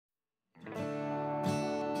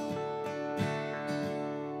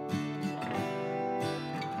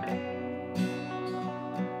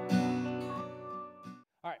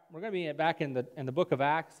We're going to be back in the book of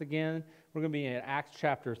Acts again. We're going to be in Acts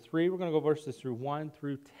chapter 3. We're going to go verses through 1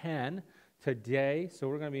 through 10 today. So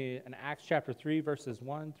we're going to be in Acts chapter 3, verses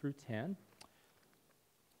 1 through 10.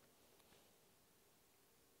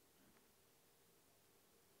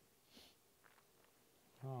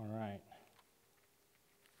 All right.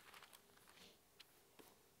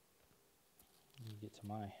 Let me get to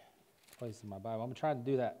my place in my Bible. I'm going to try to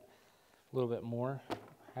do that a little bit more.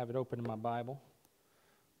 Have it open in my Bible.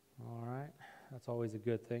 All right. That's always a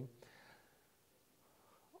good thing.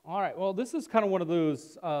 All right. Well, this is kind of one of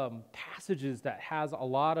those passages that has a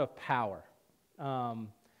lot of power.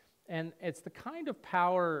 And it's the kind of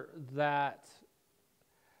power that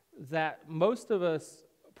most of us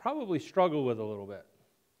probably struggle with a little bit.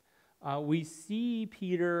 We see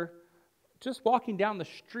Peter just walking down the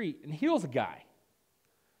street and heals a guy.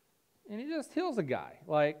 And he just heals a guy.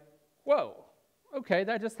 Like, whoa, okay,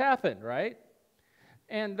 that just happened, right?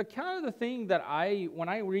 And the kind of the thing that when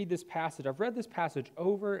I read this passage, I've read this passage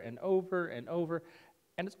over and over and over,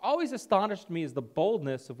 and it's always astonished me is the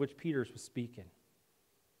boldness of which Peter was speaking.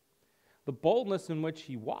 The boldness in which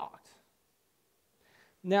he walked.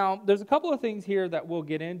 Now, there's a couple of things here that we'll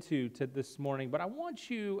get into this morning, but I want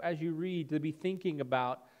you, as you read, to be thinking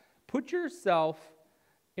about, put yourself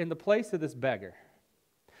in the place of this beggar.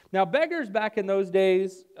 Now, beggars back in those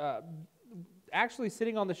days, actually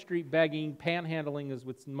sitting on the street begging, panhandling is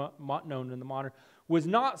what's known in the modern, was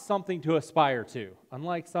not something to aspire to,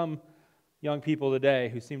 unlike some young people today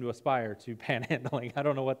who seem to aspire to panhandling. I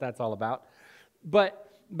don't know what that's all about.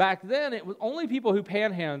 But back then, it was only people who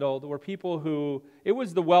panhandled were people who, it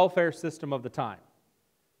was the welfare system of the time,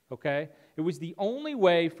 okay? It was the only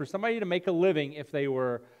way for somebody to make a living if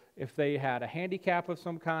they had a handicap of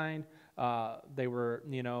some kind, they were,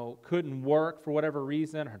 couldn't work for whatever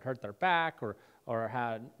reason, or hurt their back, or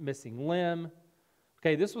had missing limb.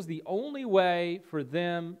 Okay, this was the only way for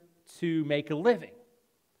them to make a living.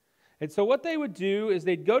 And so what they would do is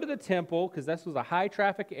they'd go to the temple, because this was a high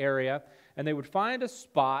traffic area, and they would find a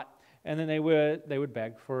spot, and then they would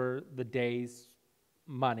beg for the day's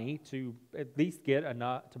money to at least get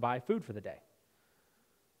enough to buy food for the day.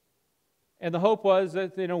 And the hope was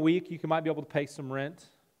that in a week you might be able to pay some rent,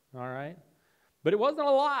 all right? But it wasn't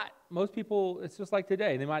a lot. Most people, it's just like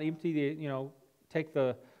today. They might empty take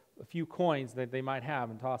a few coins that they might have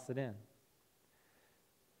and toss it in.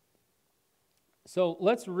 So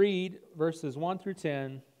let's read verses 1 through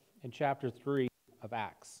 10 in chapter 3 of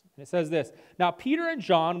Acts. And it says this, "Now Peter and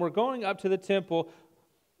John were going up to the temple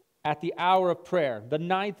at the hour of prayer, the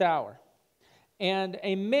 9th hour. And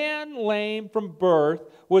a man lame from birth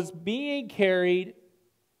was being carried,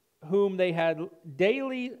 whom they had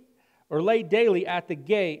laid daily at the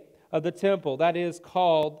gate of the temple, that is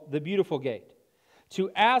called the Beautiful Gate, to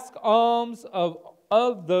ask alms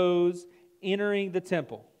of those entering the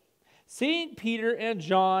temple. Seeing Peter and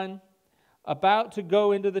John about to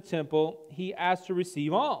go into the temple, he asked to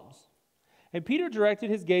receive alms. And Peter directed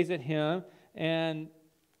his gaze at him, and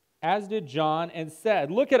as did John, and said,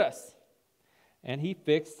 'Look at us.' And he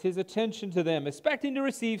fixed his attention to them, expecting to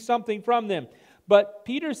receive something from them. But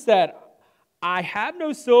Peter said, 'I have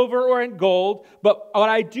no silver or gold, but what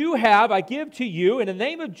I do have I give to you. In the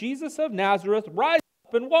name of Jesus of Nazareth, rise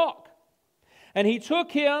up and walk.' And he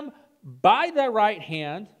took him by the right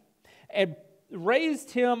hand and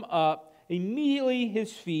raised him up. Immediately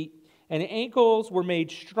his feet and ankles were made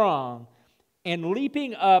strong. And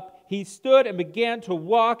leaping up, he stood and began to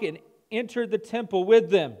walk and entered the temple with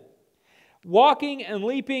them, walking and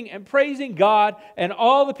leaping and praising God. And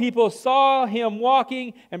all the people saw him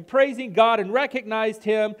walking and praising God and recognized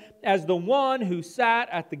him as the one who sat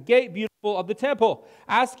at the gate beautiful of the temple,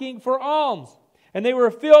 asking for alms. And they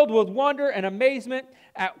were filled with wonder and amazement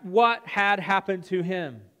at what had happened to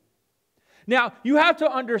him." Now, you have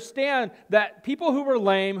to understand that people who were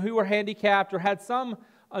lame, who were handicapped, or had some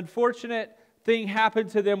unfortunate thing happen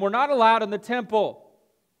to them were not allowed in the temple.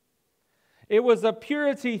 It was a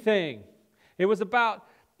purity thing. It was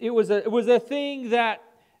a thing that,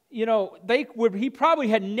 he probably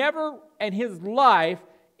had never in his life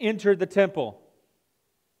entered the temple,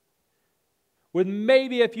 with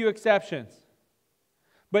maybe a few exceptions.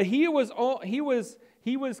 But he was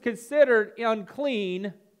considered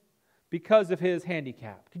unclean because of his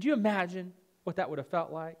handicap. Could you imagine what that would have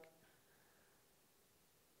felt like?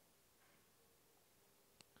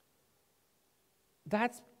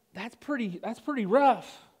 That's pretty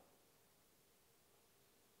rough.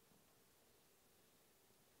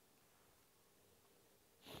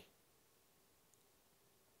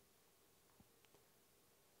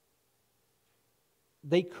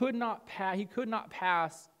 He could not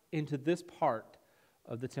pass into this part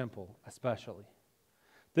of the temple, especially.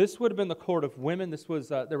 This would have been the court of women.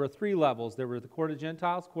 There were 3 levels. There were the court of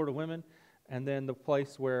Gentiles, court of women, and then the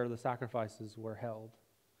place where the sacrifices were held.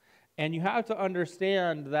 And you have to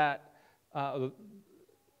understand that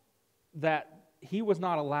he was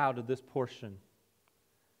not allowed to this portion.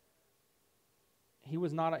 He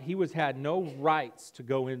had no rights to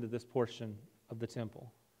go into this portion of the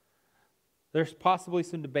temple. There's possibly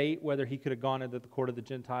some debate whether he could have gone into the court of the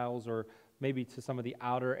Gentiles or maybe to some of the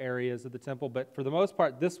outer areas of the temple, but for the most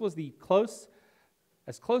part, this was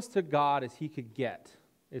as close to God as he could get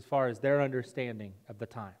as far as their understanding of the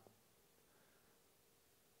time.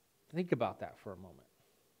 Think about that for a moment.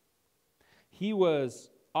 He was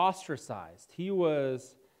ostracized. He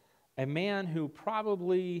was a man who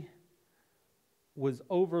probably was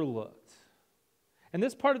overlooked. And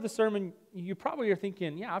this part of the sermon, you probably are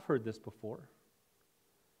thinking, yeah, I've heard this before.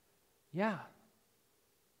 Yeah.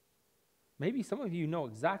 Maybe some of you know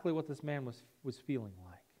exactly what this man was feeling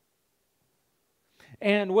like.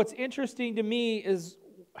 And what's interesting to me is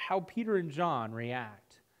how Peter and John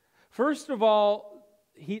react. First of all,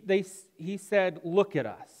 he said, look at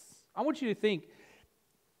us. I want you to think,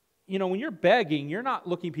 when you're begging, you're not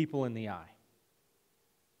looking people in the eye.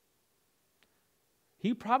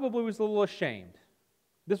 He probably was a little ashamed.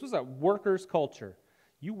 This was a workers' culture.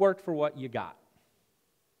 You worked for what you got.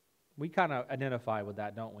 We kind of identify with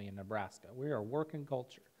that, don't we, in Nebraska? We are a working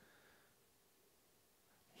culture.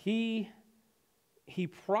 He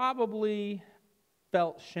probably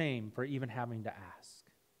felt shame for even having to ask.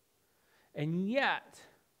 And yet,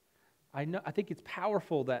 I think it's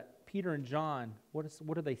powerful that Peter and John,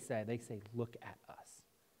 what do they say? They say, look at us.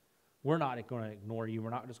 We're not going to ignore you. We're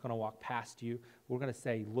not just going to walk past you. We're going to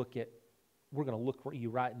say, we're going to look you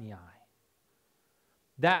right in the eye.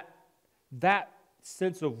 That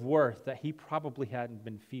sense of worth that he probably hadn't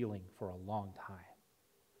been feeling for a long time.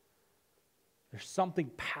 There's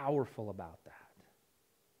something powerful about that.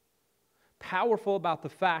 Powerful about the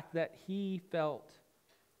fact that he felt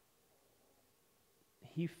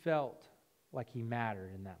like he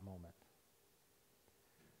mattered in that moment.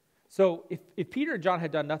 So if Peter and John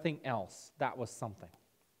had done nothing else, that was something.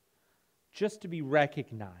 Just to be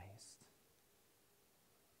recognized.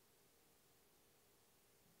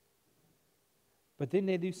 But then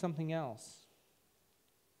they do something else.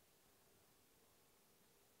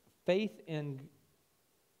 Faith in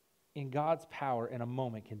God's power in a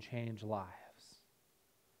moment can change lives.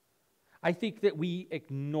 I think that we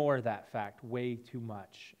ignore that fact way too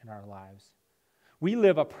much in our lives. We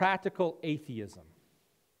live a practical atheism.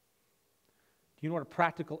 Do you know what a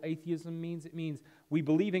practical atheism means? It means we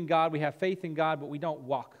believe in God, we have faith in God, but we don't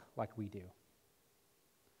walk like we do.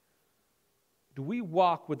 Do we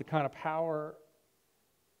walk with the kind of power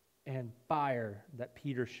and fire that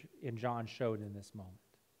Peter and John showed in this moment?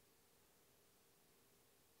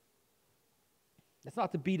 It's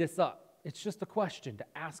not to beat us up. It's just a question to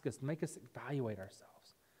ask us, to make us evaluate ourselves.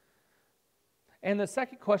 And the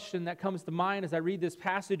second question that comes to mind as I read this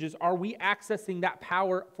passage is, are we accessing that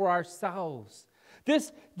power for ourselves?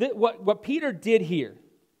 What Peter did here,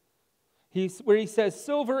 where he says,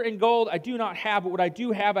 silver and gold I do not have, but what I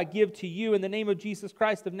do have I give to you. In the name of Jesus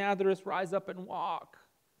Christ of Nazareth, rise up and walk.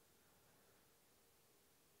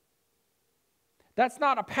 That's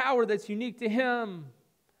not a power that's unique to him.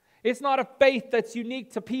 It's not a faith that's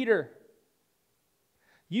unique to Peter.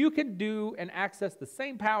 You can do and access the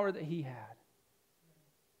same power that he had.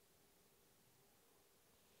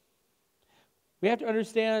 We have to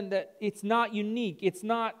understand that it's not unique. It's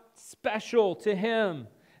not special to him.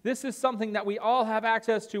 This is something that we all have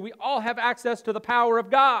access to. We all have access to the power of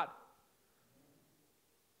God.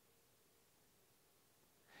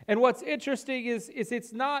 And what's interesting is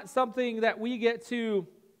it's not something that we get to,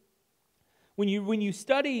 when you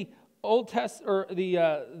study Old Testament or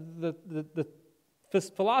the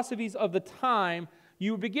philosophies of the time,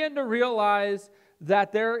 you begin to realize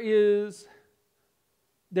that this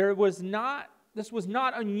was not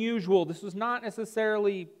unusual. This was not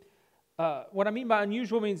necessarily, what I mean by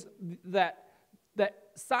unusual means that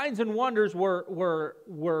signs and wonders were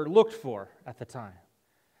looked for at the time.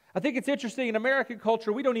 I think it's interesting, in American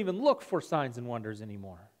culture, we don't even look for signs and wonders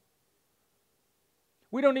anymore.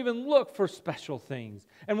 We don't even look for special things.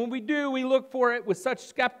 And when we do, we look for it with such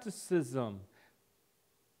skepticism.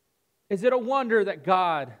 Is it a wonder that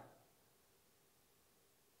God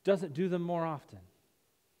doesn't do them more often?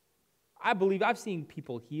 I believe I've seen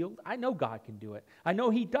people healed. I know God can do it. I know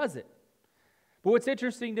He does it. But what's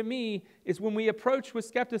interesting to me is when we approach with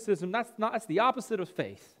skepticism, that's the opposite of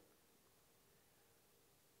faith.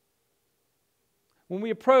 When we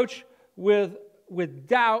approach with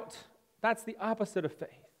doubt, That's the opposite of faith.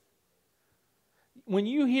 When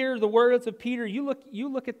you hear the words of Peter, you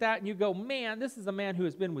look at that and you go, man, this is a man who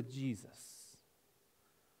has been with Jesus.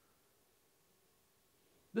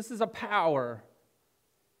 This is a power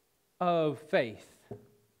of faith.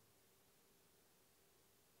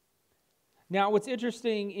 Now, what's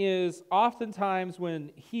interesting is oftentimes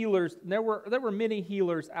when healers, there were many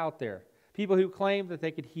healers out there, people who claimed that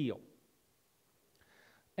they could heal.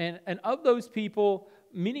 And of those people,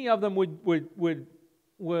 many of them would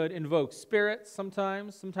invoke spirits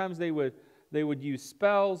sometimes. Sometimes they would use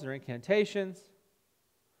spells or incantations.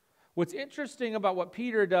 What's interesting about what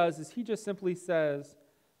Peter does is he just simply says,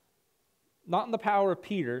 not in the power of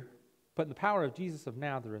Peter, but in the power of Jesus of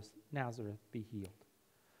Nazareth, be healed.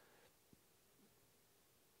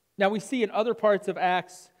 Now we see in other parts of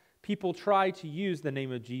Acts, people try to use the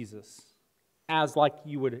name of Jesus as like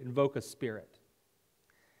you would invoke a spirit.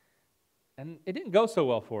 And it didn't go so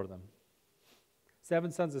well for them.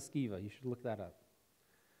 7 sons of Sceva, you should look that up.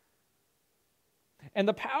 And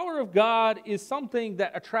the power of God is something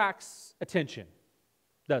that attracts attention,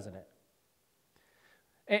 doesn't it?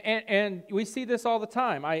 And we see this all the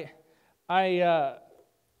time. I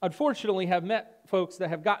unfortunately have met folks that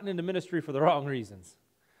have gotten into ministry for the wrong reasons,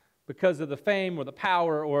 because of the fame or the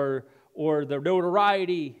power or the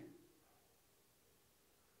notoriety.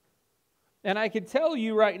 And I can tell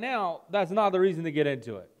you right now, that's not the reason to get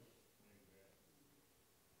into it.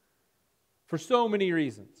 For so many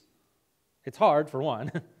reasons. It's hard, for one.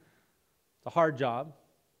 It's a hard job.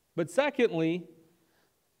 But secondly,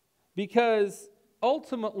 because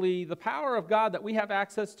ultimately the power of God that we have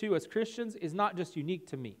access to as Christians is not just unique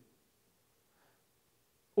to me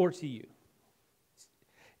or to you.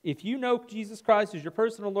 If you know Jesus Christ as your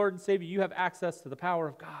personal Lord and Savior, you have access to the power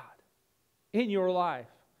of God in your life.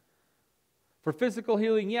 For physical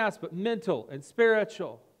healing, yes, but mental and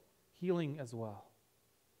spiritual healing as well.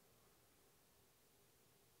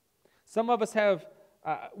 Some of us have,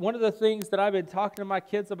 one of the things that I've been talking to my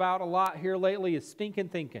kids about a lot here lately is stinking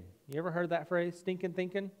thinking. You ever heard that phrase, stinking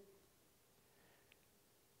thinking?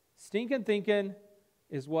 Stinking thinking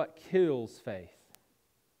is what kills faith.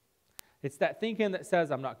 It's that thinking that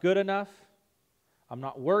says, I'm not good enough, I'm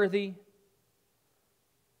not worthy,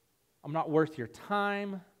 I'm not worth your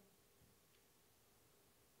time.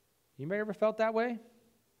 You may have ever felt that way?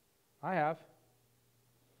 I have.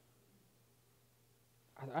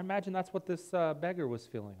 I imagine that's what this beggar was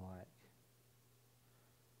feeling like.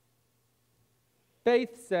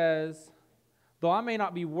 Faith says, though I may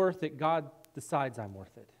not be worth it, God decides I'm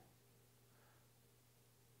worth it.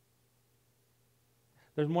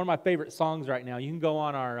 There's one of my favorite songs right now. You can go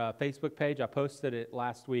on our Facebook page. I posted it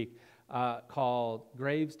last week, called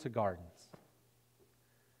Graves to Gardens.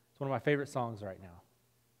 It's one of my favorite songs right now.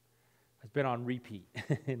 It's been on repeat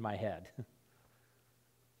in my head.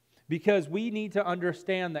 Because we need to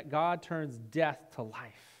understand that God turns death to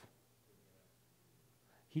life.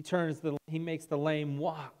 He makes the lame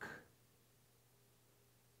walk.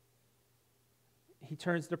 He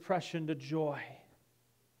turns depression to joy.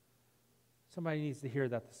 Somebody needs to hear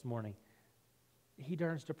that this morning. He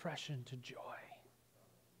turns depression to joy.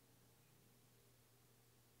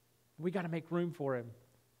 We got to make room for him.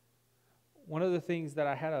 One of the things that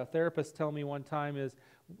I had a therapist tell me one time is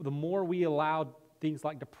the more we allow things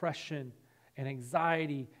like depression and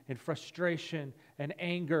anxiety and frustration and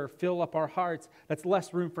anger fill up our hearts, that's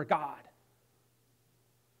less room for God.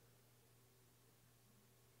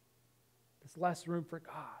 There's less room for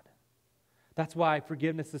God. That's why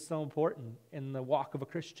forgiveness is so important in the walk of a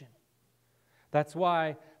Christian. That's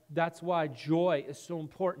why joy is so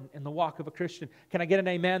important in the walk of a Christian. Can I get an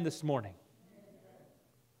amen this morning?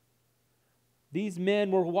 These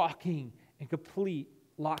men were walking in complete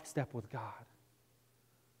lockstep with God.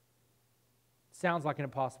 Sounds like an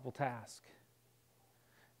impossible task.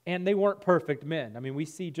 And they weren't perfect men. I mean, we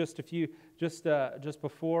see just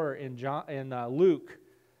before in Luke,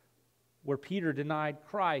 where Peter denied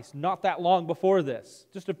Christ, not that long before this,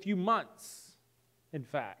 just a few months, in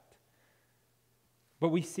fact. But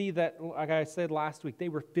we see that, like I said last week, they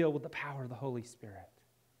were filled with the power of the Holy Spirit.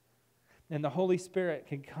 And the Holy Spirit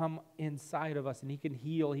can come inside of us and He can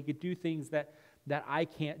heal. He can do things that I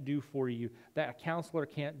can't do for you, that a counselor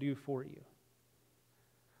can't do for you.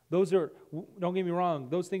 Those are, don't get me wrong,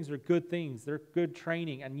 those things are good things. They're good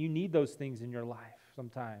training, and you need those things in your life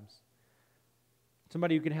sometimes.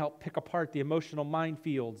 Somebody who can help pick apart the emotional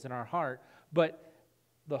minefields in our heart. But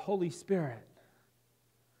the Holy Spirit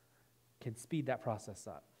can speed that process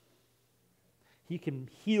up. He can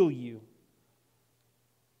heal you.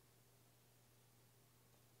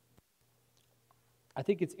 I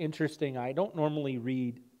think it's interesting. I don't normally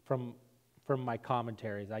read from from my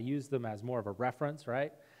commentaries. I use them as more of a reference,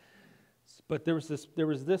 right? But there was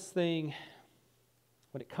this thing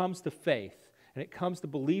when it comes to faith and it comes to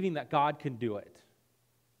believing that God can do it.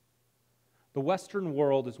 The Western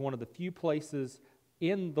world is one of the few places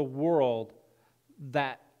in the world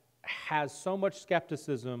that has so much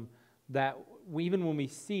skepticism that even when we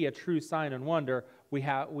see a true sign and wonder, we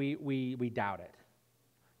doubt it.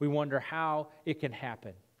 We wonder how it can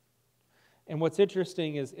happen. And what's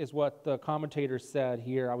interesting is what the commentator said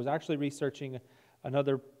here. I was actually researching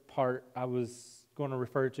another part I was going to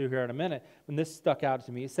refer to here in a minute, and this stuck out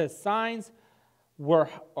to me. It says, signs were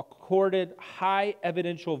accorded high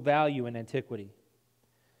evidential value in antiquity.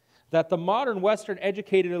 That the modern Western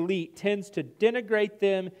educated elite tends to denigrate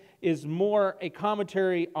them is more a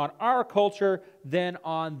commentary on our culture than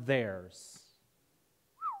on theirs.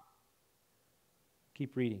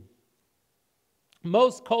 Keep reading.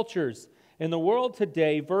 Most cultures in the world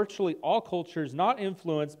today, virtually all cultures not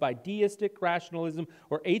influenced by deistic rationalism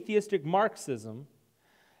or atheistic Marxism,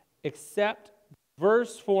 accept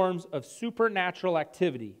diverse forms of supernatural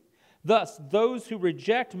activity. Thus, those who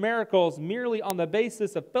reject miracles merely on the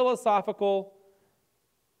basis of philosophical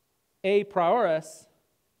a prioris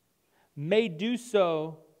may do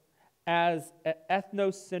so as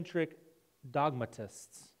ethnocentric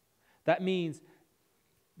dogmatists. That means,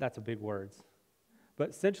 that's a big word, but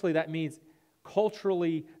essentially that means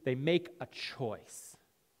culturally they make a choice.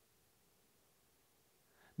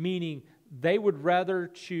 Meaning they would rather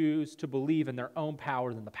choose to believe in their own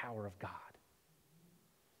power than the power of God.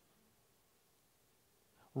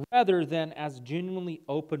 Rather than as genuinely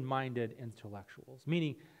open-minded intellectuals.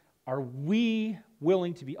 Meaning, are we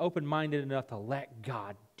willing to be open-minded enough to let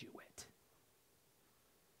God do it?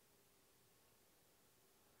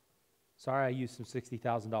 Sorry I used some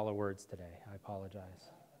 $60,000 words today. I apologize.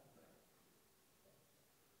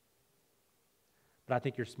 But I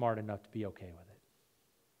think you're smart enough to be okay with it.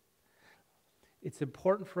 It's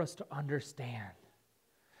important for us to understand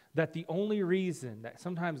that the only reason that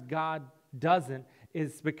sometimes God doesn't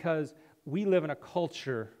is because we live in a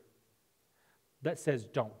culture that says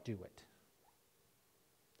don't do it.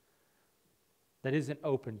 That isn't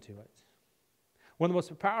open to it. One of the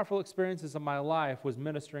most powerful experiences of my life was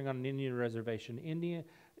ministering on an Indian reservation.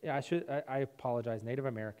 I apologize, Native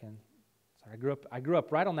American. Sorry, I grew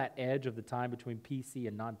up right on that edge of the time between PC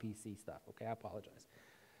and non-PC stuff. Okay, I apologize.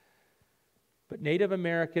 But Native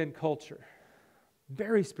American culture,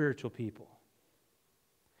 very spiritual people.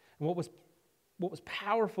 And what was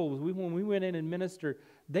powerful was when we went in and ministered,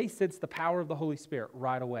 they sensed the power of the Holy Spirit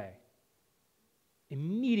right away.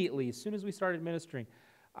 Immediately, as soon as we started ministering,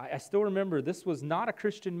 I still remember this was not a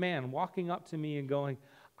Christian man walking up to me and going,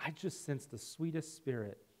 I just sensed the sweetest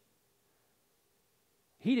spirit.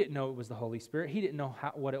 He didn't know it was the Holy Spirit. He didn't know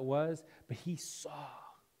what it was, but he saw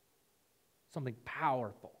something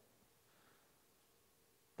powerful.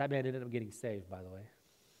 That man ended up getting saved, by the way,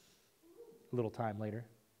 a little time later.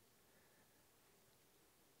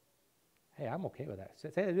 Hey, I'm okay with that. Say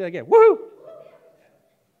that again. Woohoo!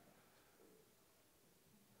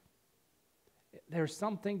 There's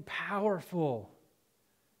something powerful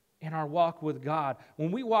in our walk with God.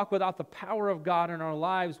 When we walk without the power of God in our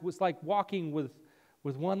lives, it's like walking with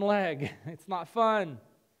one leg. It's not fun.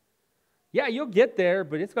 Yeah, you'll get there,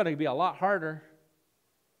 but it's going to be a lot harder.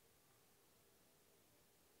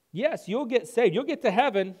 Yes, you'll get saved. You'll get to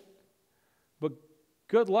heaven, but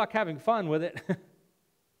good luck having fun with it.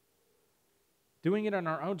 Doing it on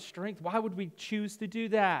our own strength, why would we choose to do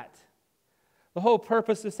that? The whole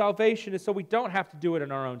purpose of salvation is so we don't have to do it in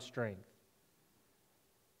our own strength.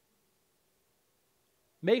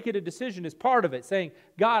 Make it a decision is part of it, saying,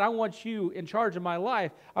 God, I want you in charge of my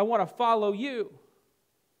life. I want to follow you.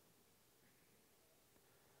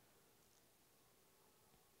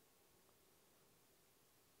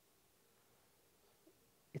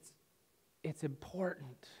 It's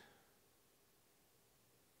important.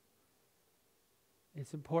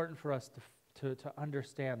 It's important for us to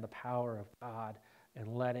understand the power of God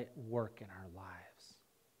and let it work in our lives.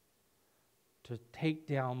 To take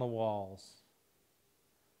down the walls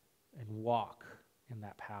and walk in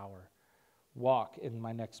that power. Walk, in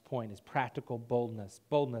my next point, is practical boldness.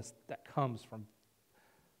 Boldness that comes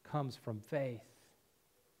from faith.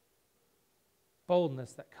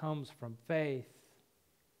 Boldness that comes from faith.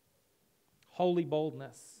 Holy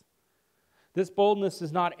boldness. This boldness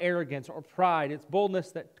is not arrogance or pride. It's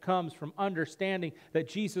boldness that comes from understanding that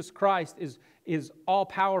Jesus Christ is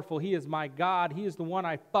all-powerful. He is my God. He is the one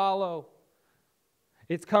I follow.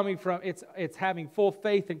 It's coming from, it's having full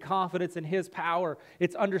faith and confidence in His power.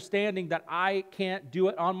 It's understanding that I can't do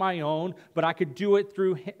it on my own, but I could do it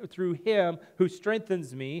through Him who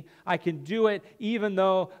strengthens me. I can do it even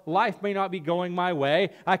though life may not be going my way.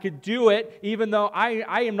 I could do it even though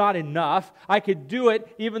I am not enough. I could do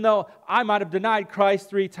it even though I might have denied Christ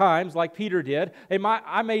 3 times like Peter did.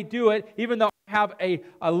 I may do it even though I have a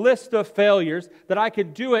list of failures, that I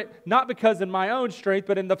can do it not because in my own strength,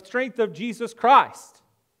 but in the strength of Jesus Christ.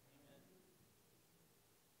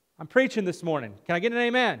 I'm preaching this morning. Can I get an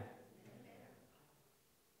amen?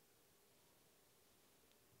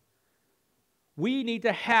 We need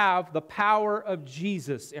to have the power of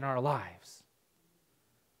Jesus in our lives.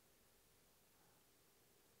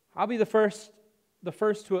 I'll be the first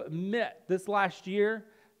to admit this last year,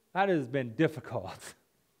 that has been difficult.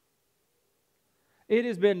 It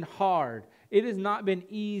has been hard. It has not been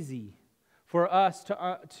easy for us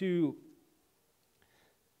to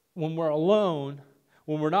when we're alone,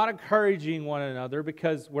 when we're not encouraging one another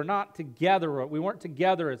because we're not together, we weren't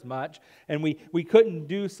together as much, and we couldn't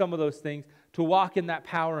do some of those things, to walk in that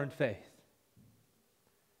power and faith.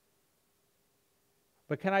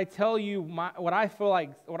 But can I tell you what I feel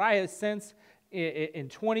like, what I sense in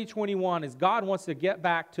 2021 is God wants to get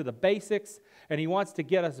back to the basics, and He wants to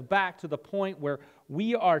get us back to the point where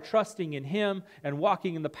we are trusting in Him and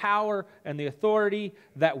walking in the power and the authority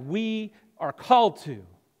that we are called to.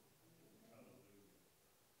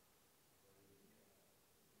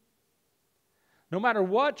 No matter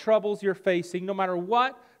what troubles you're facing, no matter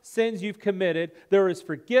what sins you've committed, there is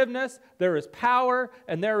forgiveness, there is power,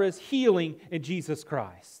 and there is healing in Jesus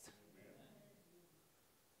Christ.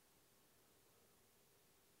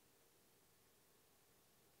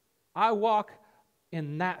 I walk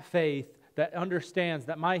in that faith that understands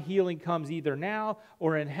that my healing comes either now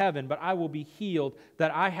or in heaven, but I will be healed,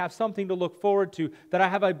 that I have something to look forward to, that I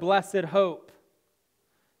have a blessed hope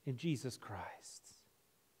in Jesus Christ.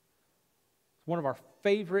 It's one of our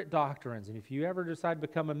favorite doctrines, and if you ever decide to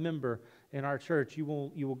become a member in our church, you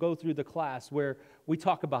will go through the class where we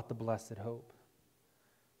talk about the blessed hope.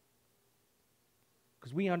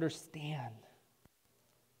 Because we understand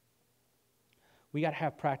we got to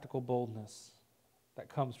have practical boldness that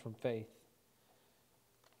comes from faith.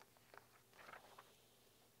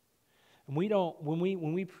 And we don't, when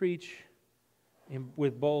we preach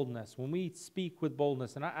with boldness, when we speak with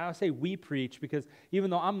boldness, and I say we preach because even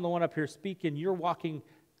though I'm the one up here speaking, you're walking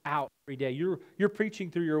out every day. You're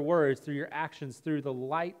preaching through your words, through your actions, through the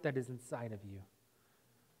light that is inside of you.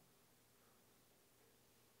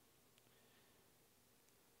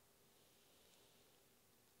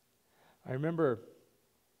 I remember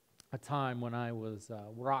a time when I was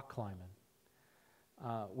rock climbing.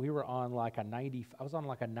 We were on like a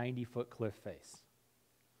 90-foot cliff face.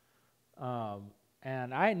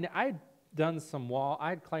 And I'd done some wall.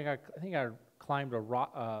 I think I climbed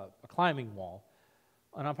a climbing wall,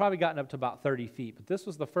 and I've probably gotten up to about 30 feet. But this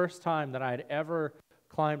was the first time that I had ever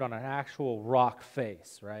climbed on an actual rock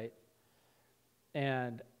face, right?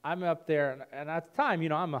 And I'm up there, and at the time,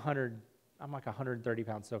 I'm like 130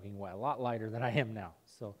 pounds soaking wet, a lot lighter than I am now.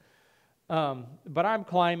 So, but I'm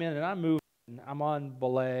climbing and I'm moving. I'm on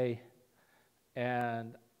belay,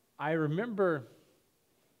 and I remember.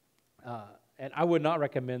 And I would not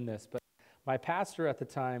recommend this, but my pastor at the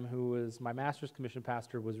time, who was my master's commission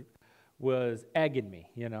pastor, was egging me,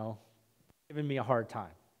 giving me a hard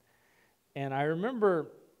time. And I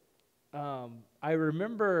remember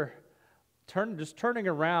turning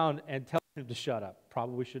around and telling him to shut up.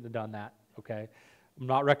 Probably shouldn't have done that, okay? I'm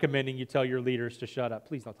not recommending you tell your leaders to shut up.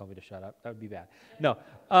 Please don't tell me to shut up. That would be bad. No.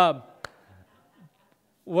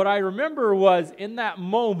 What I remember was in that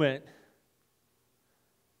moment,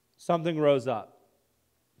 something rose up.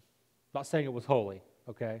 I'm not saying it was holy,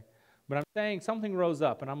 okay? But I'm saying something rose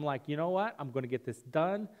up, and I'm like, you know what? I'm going to get this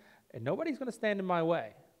done, and nobody's going to stand in my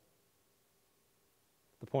way.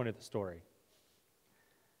 The point of the story.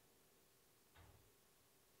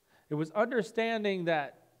 It was understanding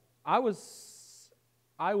that I was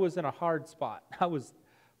in a hard spot. I was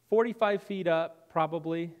 45 feet up,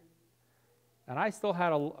 probably, and I still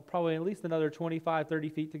had probably at least another 25, 30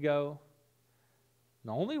 feet to go.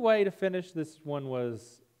 The only way to finish this one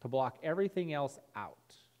was to block everything else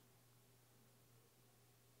out.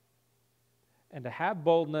 And to have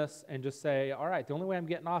boldness and just say, all right, the only way I'm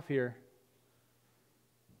getting off here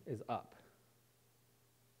is up.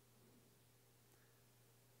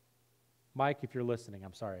 Mike, if you're listening,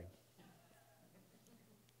 I'm sorry.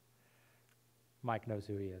 Mike knows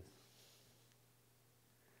who he is.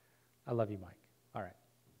 I love you, Mike. All right.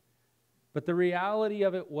 But the reality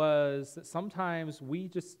of it was that sometimes we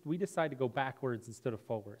decide to go backwards instead of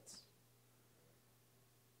forwards.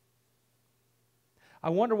 I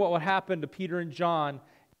wonder what would happen to Peter and John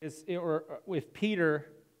if Peter,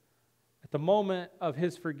 at the moment of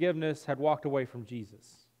his forgiveness, had walked away from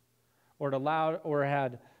Jesus, or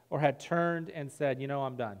had turned and said,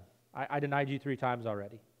 I'm done. I denied you 3 times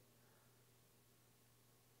already.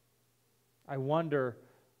 I wonder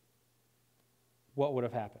what would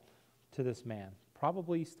have happened to this man.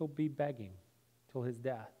 Probably still be begging till his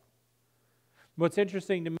death. What's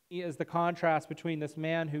interesting to me is the contrast between this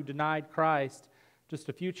man who denied Christ just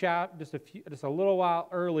a little while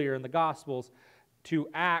earlier in the Gospels to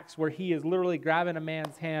Acts, where he is literally grabbing a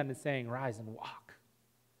man's hand and saying, "Rise and walk."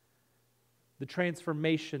 The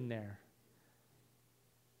transformation there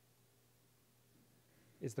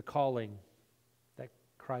is the calling that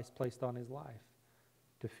Christ placed on his life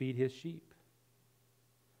to feed his sheep.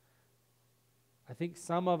 I think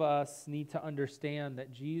some of us need to understand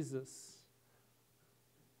that Jesus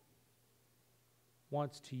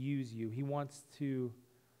wants to use you. He wants to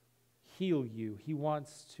heal you. He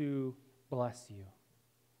wants to bless you.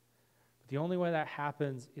 But the only way that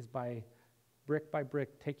happens is by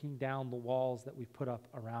brick, taking down the walls that we've put up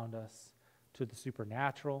around us to the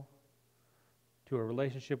supernatural, to a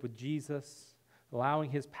relationship with Jesus,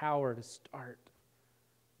 allowing his power to start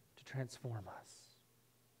to transform us.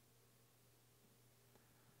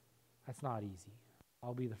 That's not easy.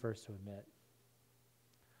 I'll be the first to admit.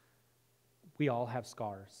 We all have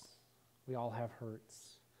scars. We all have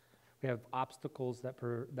hurts. We have obstacles that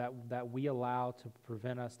we allow to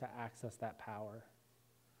prevent us to access that power.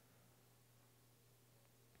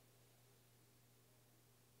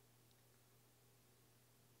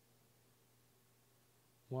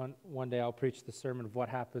 One day I'll preach the sermon of what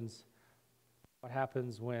happens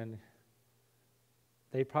when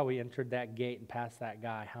they probably entered that gate and passed that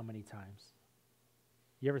guy how many times.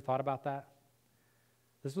 You ever thought about that?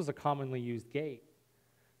 This was a commonly used gate.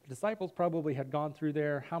 The disciples probably had gone through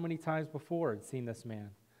there how many times before and seen this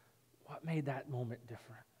man? What made that moment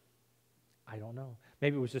different? I don't know.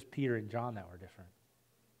 Maybe it was just Peter and John that were different.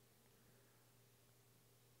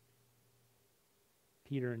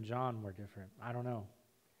 Peter and John were different. I don't know.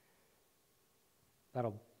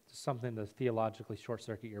 That'll just something to theologically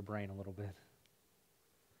short-circuit your brain a little bit.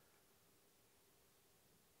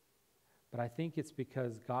 But I think it's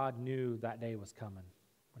because God knew that day was coming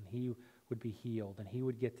when he would be healed and he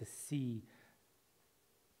would get to see.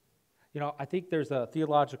 I think there's a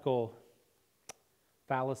theological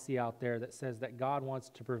fallacy out there that says that God wants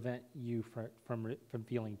to prevent you from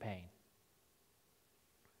feeling pain.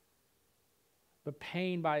 But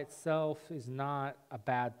pain by itself is not a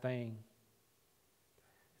bad thing.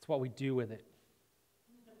 It's what we do with it.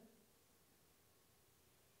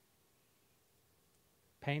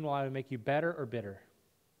 Pain will either make you better or bitter.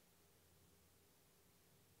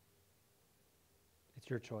 It's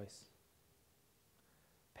your choice.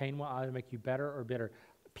 Pain will either make you better or bitter.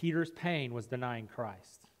 Peter's pain was denying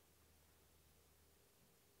Christ.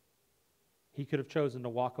 He could have chosen to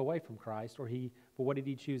walk away from Christ, but what did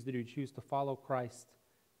he choose to do? Choose to follow Christ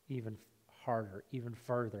even harder, even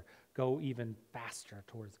further, go even faster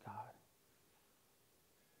towards God.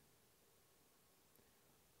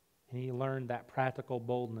 And he learned that practical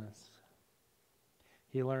boldness.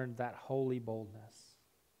 He learned that holy boldness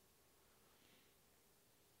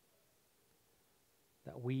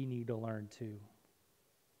that we need to learn too.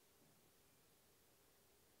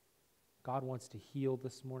 God wants to heal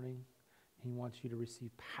this morning. He wants you to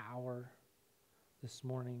receive power this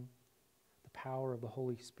morning, the power of the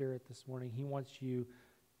Holy Spirit this morning. He wants you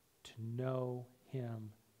to know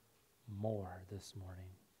him more this morning.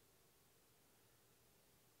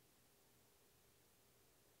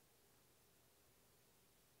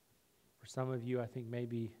 For some of you, I think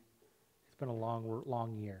maybe it's been a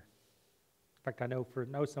long year. In fact, I know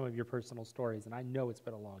some of your personal stories, and I know it's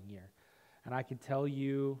been a long year. And I can tell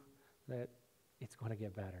you that it's going to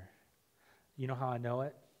get better. You know how I know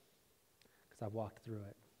it? Because I've walked through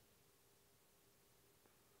it.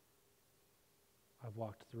 I've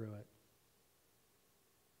walked through it.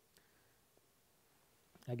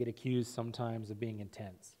 I get accused sometimes of being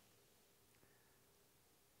intense.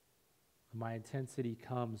 My intensity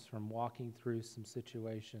comes from walking through some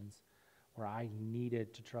situations where I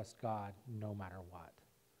needed to trust God no matter what,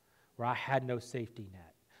 where I had no safety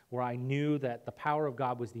net, where I knew that the power of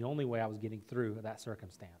God was the only way I was getting through that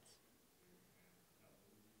circumstance.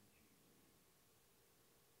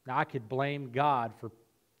 Now, I could blame God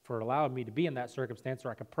for allowing me to be in that circumstance, or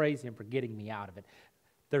I could praise him for getting me out of it.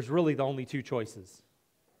 There's really the only two choices.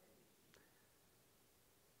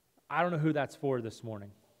 I don't know who that's for this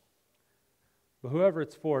morning. But whoever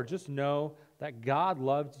it's for, just know that God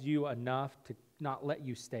loves you enough to not let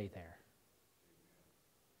you stay there.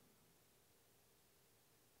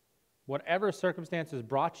 Whatever circumstances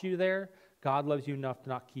brought you there, God loves you enough to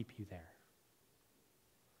not keep you there.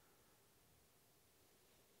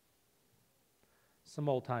 Some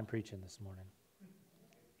old time preaching this morning.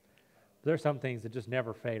 There are some things that just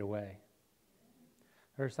never fade away.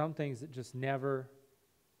 There are some things that just never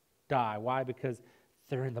die. Why? Because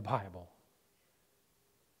they're in the Bible.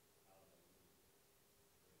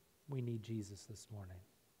 We need Jesus this morning.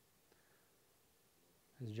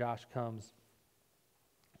 As Josh comes,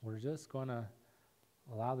 we're just going to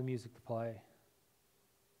allow the music to play.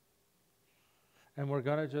 And we're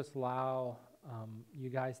going to just allow you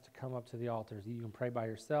guys to come up to the altars. You can pray by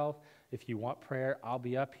yourself. If you want prayer, I'll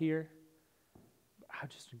be up here. I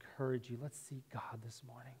just encourage you, let's seek God this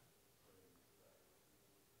morning.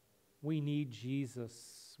 We need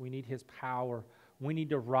Jesus. We need His power. We need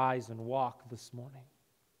to rise and walk this morning.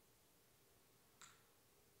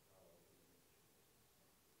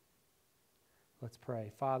 Let's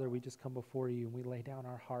pray. Father, we just come before you and we lay down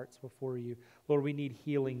our hearts before you. Lord, we need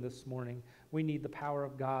healing this morning. We need the power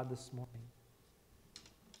of God this morning.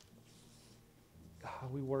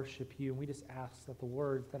 God, we worship you and we just ask that the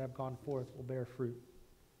words that have gone forth will bear fruit.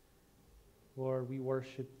 Lord, we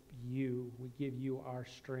worship you. We give you our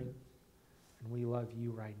strength and we love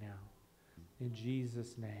you right now. In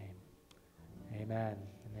Jesus' name, amen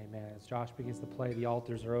and amen. As Josh begins to play, the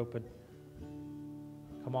altars are open.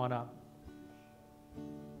 Come on up.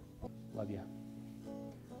 Love you.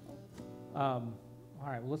 All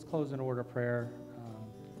right, well, let's close in order of prayer,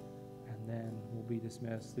 and then we'll be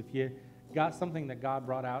dismissed. If you got something that God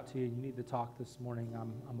brought out to you, you need to talk this morning,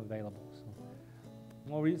 I'm available. So,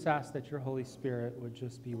 Lord, we just ask that your Holy Spirit would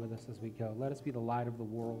just be with us as we go. Let us be the light of the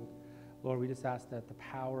world. Lord, we just ask that the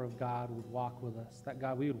power of God would walk with us, that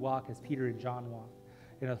God, we would walk as Peter and John walked,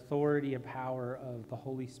 in authority and power of the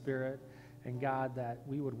Holy Spirit, and God, that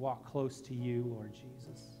we would walk close to you, Lord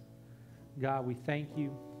Jesus. God, we thank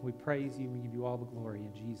you, we praise you, we give you all the glory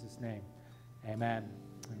in Jesus' name. Amen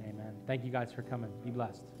and amen. Thank you guys for coming. Be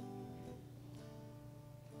blessed.